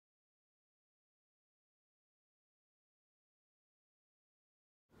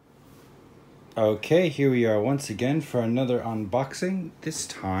Okay, here we are once again for another unboxing. This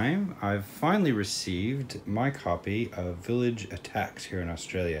time, I've finally received my copy of Village Attacks here in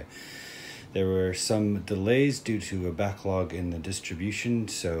Australia. There were some delays due to a backlog in the distribution,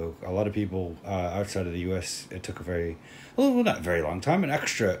 so a lot of people outside of the US, it took not a very long time, an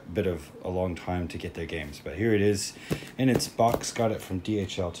extra bit of a long time to get their games. But here it is in its box, got it from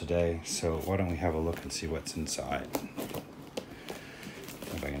DHL today, so why don't we have a look and see what's inside.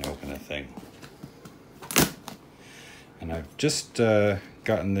 If I can open the thing. And I've just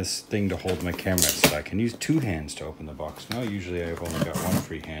gotten this thing to hold my camera so that I can use two hands to open the box. Now usually I've only got one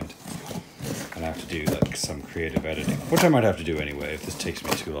free hand and I have to do like some creative editing, which I might have to do anyway if this takes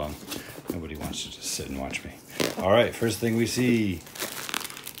me too long. Nobody wants to just sit and watch me. Alright, first thing we see,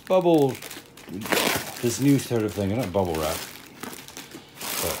 bubble, this new sort of thing, not bubble wrap,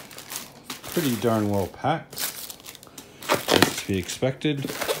 but pretty darn well packed, as to be expected.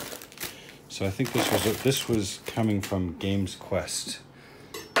 So I think this was coming from Games Quest,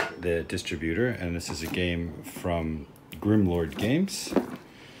 the distributor, and this is a game from Grimlord Games,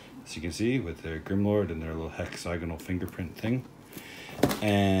 as you can see, with their Grimlord and their little hexagonal fingerprint thing.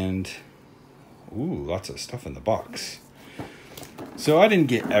 And ooh, lots of stuff in the box. So I didn't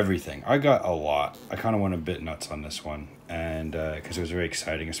get everything. I got a lot. I kind of went a bit nuts on this one, and because it was very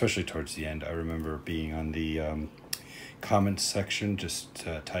exciting, especially towards the end. I remember being on the comments section, just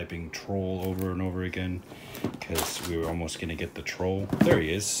typing troll over and over again because we were almost going to get the troll. There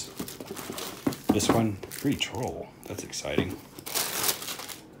he is. This one, free troll. That's exciting.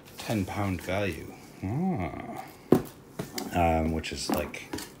 £10 value. Which is like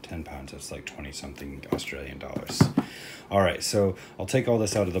 £10. That's like 20 something Australian dollars. All right, so I'll take all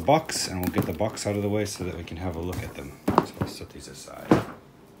this out of the box and we'll get the box out of the way so that we can have a look at them. So I'll set these aside.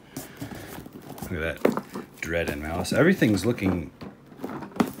 Look at that. Dread and Malice. Everything's looking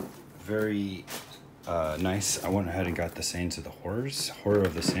very nice. I went ahead and got the Sands of the Horrors. Horror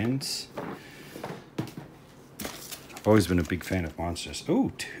of the Sands. I've always been a big fan of monsters.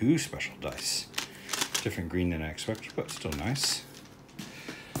 Oh, 2 special dice. Different green than I expected, but still nice.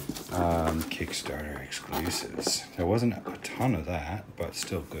 Kickstarter exclusives. There wasn't a ton of that, but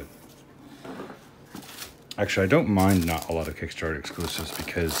still good. Actually, I don't mind not a lot of Kickstarter exclusives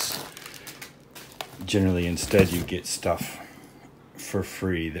because generally instead you get stuff for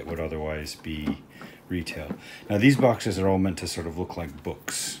free that would otherwise be retail. Now these boxes are all meant to sort of look like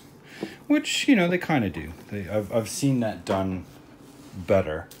books, which, you know, they kind of do. I've seen that done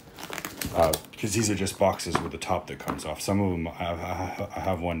better because these are just boxes with a top that comes off. Some of them, I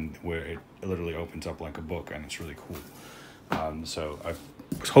have one where it literally opens up like a book and it's really cool. So I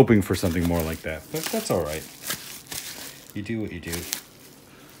was hoping for something more like that, but that's all right. You do what you do.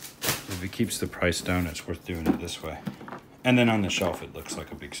 If it keeps the price down, it's worth doing it this way. And then on the shelf, it looks like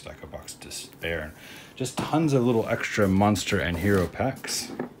a big stack of boxes to spare. Just tons of little extra monster and hero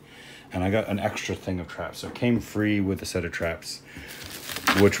packs. And I got an extra thing of traps. So it came free with a set of traps,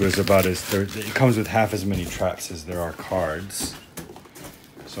 which was about it comes with half as many traps as there are cards.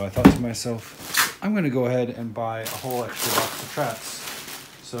 So I thought to myself, I'm going to go ahead and buy a whole extra box of traps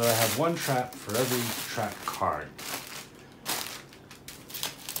so that I have one trap for every trap card.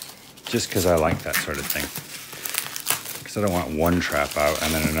 Just because I like that sort of thing. Because I don't want one trap out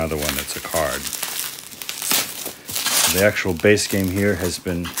and then another one that's a card. The actual base game here has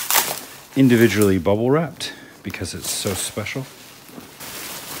been individually bubble wrapped because it's so special.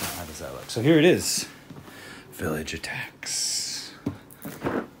 How does that look? So here it is. Village Attacks.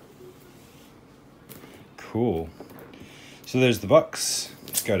 Cool. So there's the box.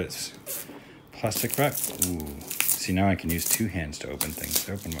 It's got its plastic wrap. Ooh. See, now I can use two hands to open things.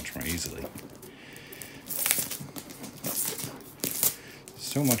 They open much more easily.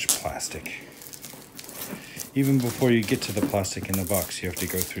 So much plastic. Even before you get to the plastic in the box, you have to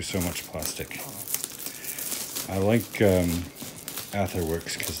go through so much plastic. I like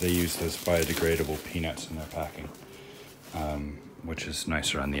Atherworks because they use those biodegradable peanuts in their packing, which is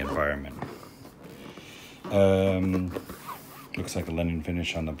nicer on the environment. Looks like a linen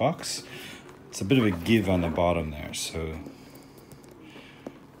finish on the box. It's a bit of a give on the bottom there, so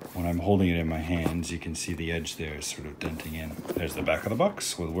when I'm holding it in my hands, you can see the edge there is sort of denting in. There's the back of the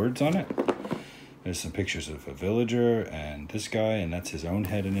box with words on it. There's some pictures of a villager and this guy, and that's his own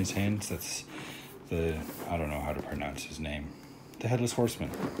head in his hands. That's the, I don't know how to pronounce his name. The Headless Horseman.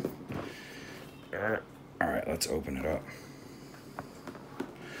 All right, let's open it up.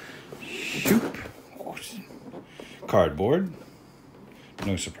 Shoop. Cardboard.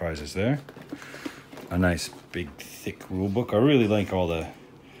 No surprises there. A nice big thick rule book. I really like all the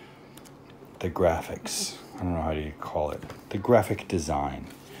graphics. I don't know how you call it. The graphic design.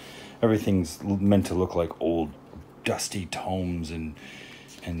 everything's meant to look like old, dusty tomes and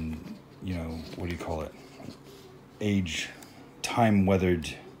you know, what do you call it?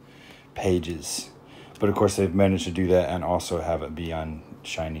 Time-weathered pages. But of course, they've managed to do that and also have it be on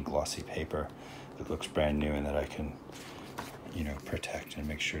shiny, glossy paper that looks brand new and that I can, you know, protect and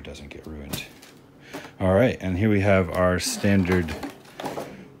make sure it doesn't get ruined. All right, and here we have our standard,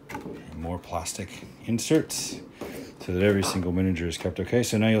 more plastic inserts so that every single miniature is kept okay.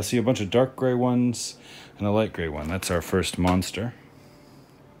 So now you'll see a bunch of dark gray ones and a light gray one. That's our first monster.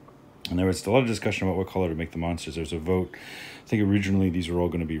 And there was a lot of discussion about what color to make the monsters. There was a vote. I think originally these were all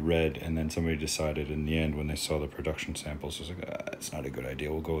going to be red, and then somebody decided in the end when they saw the production samples, it was like, it's not a good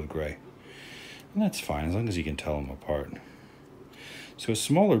idea, we'll go with gray. And that's fine, as long as you can tell them apart. So a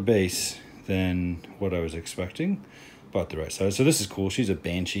smaller base than what I was expecting, about the right size. So this is cool. She's a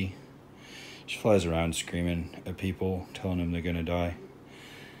banshee. She flies around screaming at people, telling them they're going to die.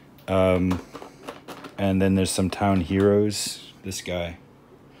 And then there's some town heroes. This guy,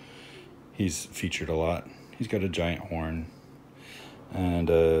 he's featured a lot. He's got a giant horn and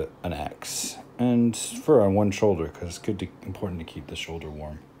an axe and fur on one shoulder because it's important to keep the shoulder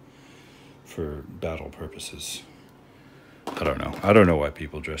warm for battle purposes. I don't know why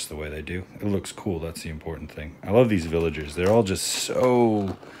people dress the way they do. It looks cool. That's the important thing. I love these villagers. They're all just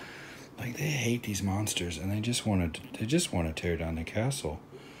so, like, they hate these monsters and they just want to tear down the castle.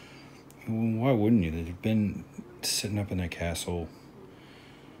 Why wouldn't you? They've been sitting up in their castle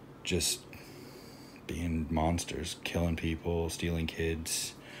just being monsters, killing people, stealing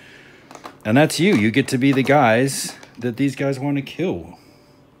kids. And that's you. You get to be the guys that these guys want to kill.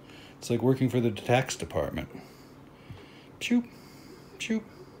 It's like working for the tax department. Shoop, shoop.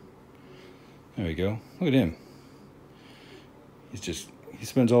 There we go. Look at him. He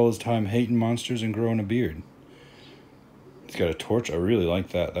spends all his time hating monsters and growing a beard. He's got a torch. I really like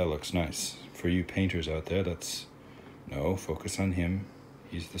that. That looks nice. For you painters out there, no, focus on him.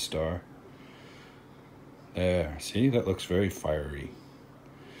 He's the star. There, see? That looks very fiery.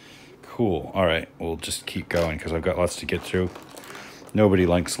 Cool. All right, we'll just keep going because I've got lots to get through. Nobody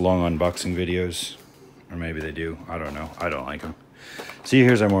likes long unboxing videos. Or maybe they do. I don't know. I don't like them. See,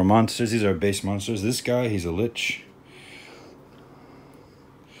 here's our more monsters. These are our base monsters. This guy, he's a lich.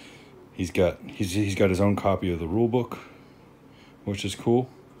 He's got his own copy of the rule book, which is cool.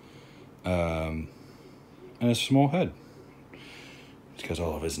 And a small head. Because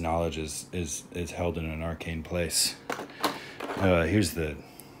all of his knowledge is held in an arcane place. Look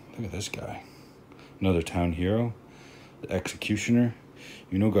at this guy. Another town hero. The executioner.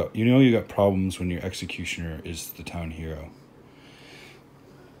 You know you got problems when your executioner is the town hero.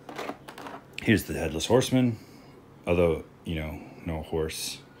 Here's the headless horseman. Although, no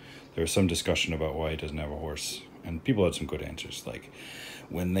horse. There was some discussion about why he doesn't have a horse. And people had some good answers. Like,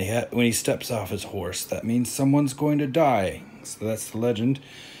 when he steps off his horse, that means someone's going to die. So that's the legend.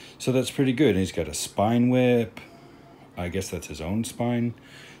 So that's pretty good. And he's got a spine whip. I guess that's his own spine.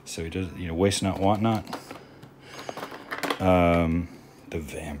 So he does, waste not, want not. The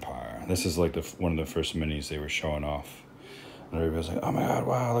vampire. This is like one of the first minis they were showing off. And everybody's like, oh my god,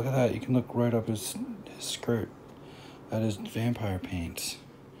 wow, look at that. You can look right up his skirt at his vampire paints.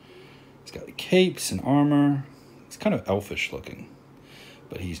 He's got capes and armor. It's kind of elfish looking.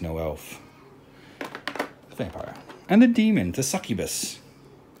 But he's no elf. The vampire. And the demon, the succubus.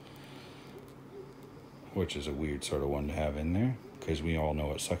 Which is a weird sort of one to have in there. Because we all know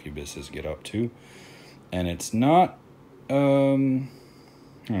what succubuses get up to. And it's not, I don't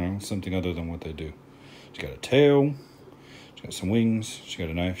know, something other than what they do. She's got a tail. She's got some wings. She's got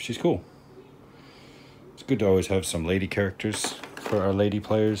a knife. She's cool. It's good to always have some lady characters for our lady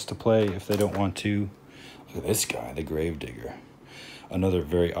players to play if they don't want to. Look at this guy, the Gravedigger. Another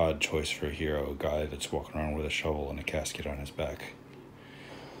very odd choice for a hero, a guy that's walking around with a shovel and a casket on his back.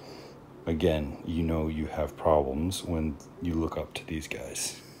 Again, you have problems when you look up to these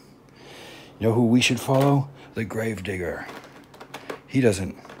guys. You know who we should follow? The Gravedigger. He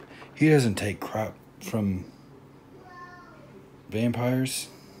doesn't take crap from vampires.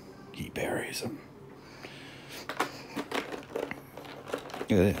 He buries them.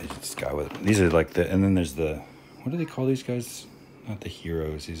 Look at this guy with, these are like and then there's what do they call these guys? Not the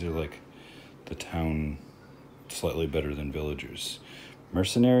heroes. These are like the town, slightly better than villagers.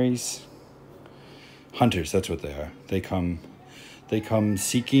 Mercenaries? Hunters, that's what they are. They come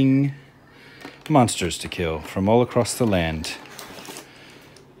seeking monsters to kill from all across the land.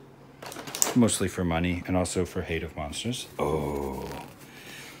 Mostly for money and also for hate of monsters. Oh,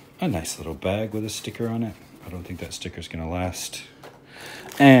 a nice little bag with a sticker on it. I don't think that sticker's gonna last.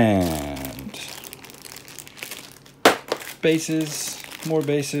 And bases. more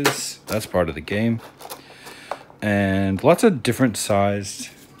bases. That's part of the game. And lots of different sized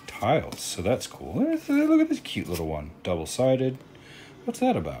tiles. So that's cool. Look at this cute little one. Double-sided. What's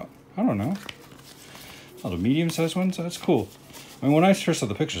that about? I don't know. Oh, the medium-sized ones? That's cool. I mean, when I first saw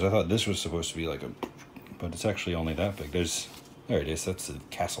the pictures, I thought this was supposed to be like a... But it's actually only that big. There it is. That's the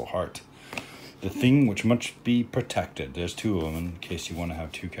castle heart. The thing which must be protected. There's two of them in case you want to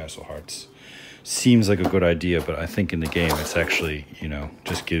have two castle hearts. Seems like a good idea, but I think in the game it's actually, you know,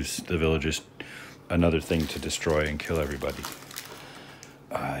 just gives the villagers another thing to destroy and kill everybody.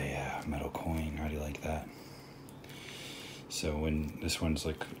 Ah, yeah, metal coin. How do you like that? So when this one's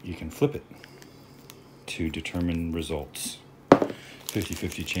like, you can flip it to determine results.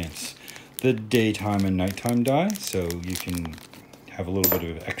 50-50 chance. The daytime and nighttime die, so you can have a little bit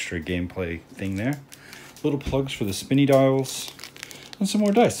of extra gameplay thing there. Little plugs for the spinny dials and some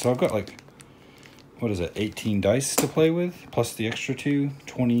more dice. So I've got like, what is it, 18 dice to play with, plus the extra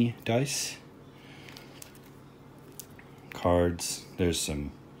 20 dice. Cards. There's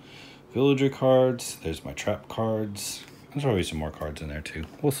some villager cards. There's my trap cards. There's probably some more cards in there too.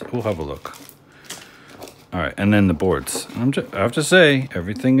 We'll have a look. All right, and then the boards. I have to say,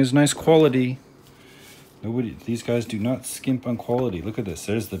 everything is nice quality. These guys do not skimp on quality. Look at this.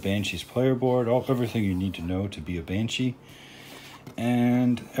 There's the Banshee's player board. Everything you need to know to be a Banshee.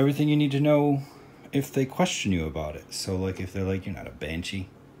 And everything you need to know if they question you about it. So, like, if they're like, you're not a Banshee.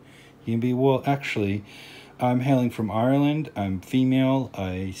 You can be, well, actually, I'm hailing from Ireland. I'm female.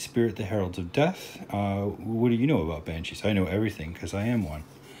 I spirit the heralds of death. What do you know about Banshees? I know everything because I am one.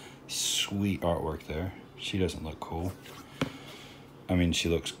 Sweet artwork there. She doesn't look cool. I mean, she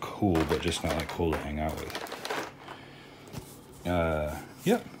looks cool, but just not like cool to hang out with.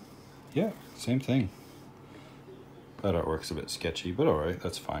 Yeah, same thing. That artwork's a bit sketchy, but alright,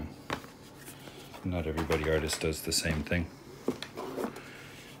 that's fine. Not everybody artist does the same thing.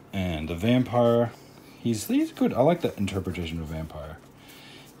 And the vampire, he's good. I like that interpretation of vampire.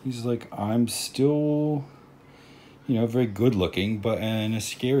 He's like, I'm still, you know, very good looking, but in a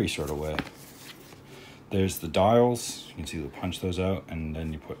scary sort of way. There's the dials. You can see they'll punch those out, and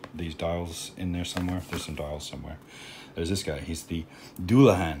then you put these dials in there somewhere. There's some dials somewhere. There's this guy. He's the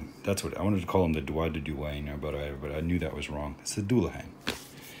Dullahan. That's what I wanted to call him, the Dua de Duane, but I knew that was wrong. It's the Dullahan.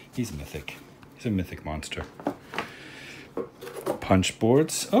 He's mythic. He's a mythic monster. Punch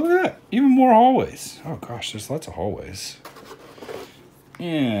boards. Oh, look at that. Even more hallways. Oh, gosh, there's lots of hallways.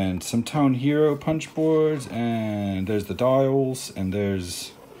 And some town hero punch boards, and there's the dials, and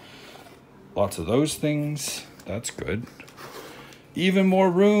there's lots of those things. That's good. Even more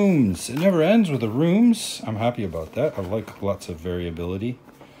rooms. It never ends with the rooms. I'm happy about that. I like lots of variability.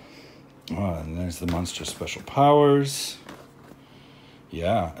 Oh, and there's the monster special powers.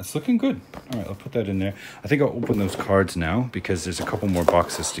 Yeah, it's looking good. All right, I'll put that in there. I think I'll open those cards now because there's a couple more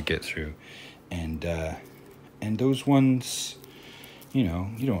boxes to get through. And those ones, you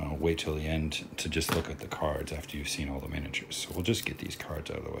know, you don't want to wait till the end to just look at the cards after you've seen all the miniatures. So we'll just get these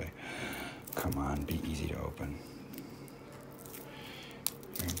cards out of the way. Come on, be easy to open.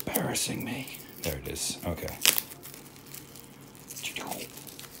 You're embarrassing me. There it is. Okay.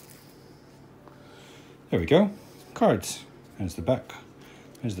 There we go. Cards. There's the back.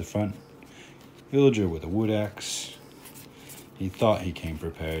 There's the front. Villager with a wood axe. He thought he came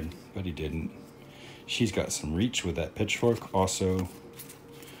prepared, but he didn't. She's got some reach with that pitchfork. Also,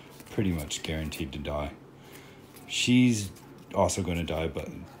 pretty much guaranteed to die. She's also going to die, but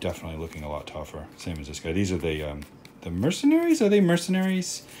definitely looking a lot tougher. Same as this guy. These are the mercenaries? Are they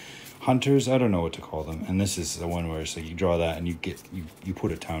mercenaries? Hunters? I don't know what to call them. And this is the one where it's like you draw that and you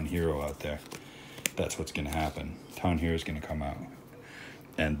put a town hero out there. That's what's going to happen. Town hero is going to come out.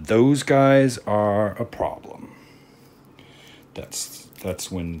 And those guys are a problem. That's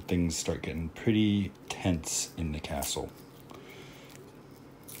when things start getting pretty tense in the castle.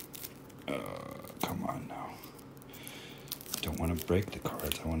 Come on now. I don't want to break the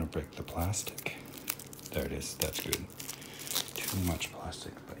cards. I want to break the plastic. There it is. That's good. Too much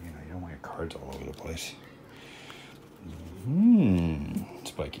plastic, but you know, you don't want your cards all over the place.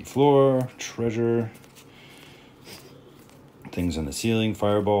 Spiky floor, treasure, things on the ceiling,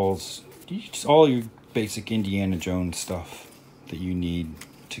 fireballs, just all your basic Indiana Jones stuff that you need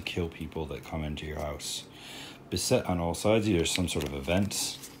to kill people that come into your house. Beset on all sides. There's some sort of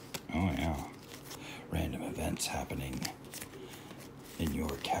events. Oh yeah, random events happening in your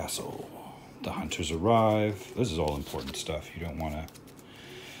castle. The hunters arrive. This is all important stuff. You don't want to...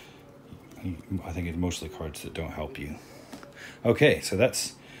 I think it's mostly cards that don't help you. Okay, so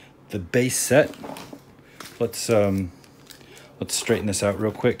that's the base set. Let's straighten this out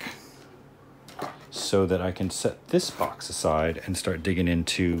real quick. so that I can set this box aside and start digging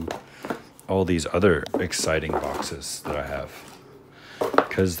into all these other exciting boxes that I have.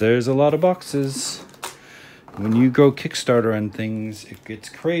 Because there's a lot of boxes. When you go Kickstarter and things, it gets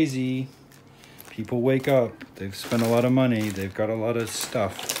crazy. People wake up, they've spent a lot of money, they've got a lot of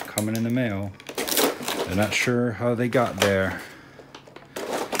stuff coming in the mail. They're not sure how they got there.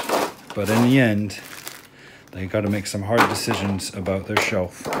 But in the end, they got to make some hard decisions about their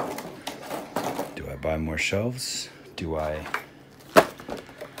shelf. Do I buy more shelves? Do I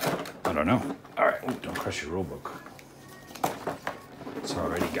don't know. All right, ooh, don't crush your rule book. It's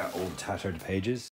already got old tattered pages.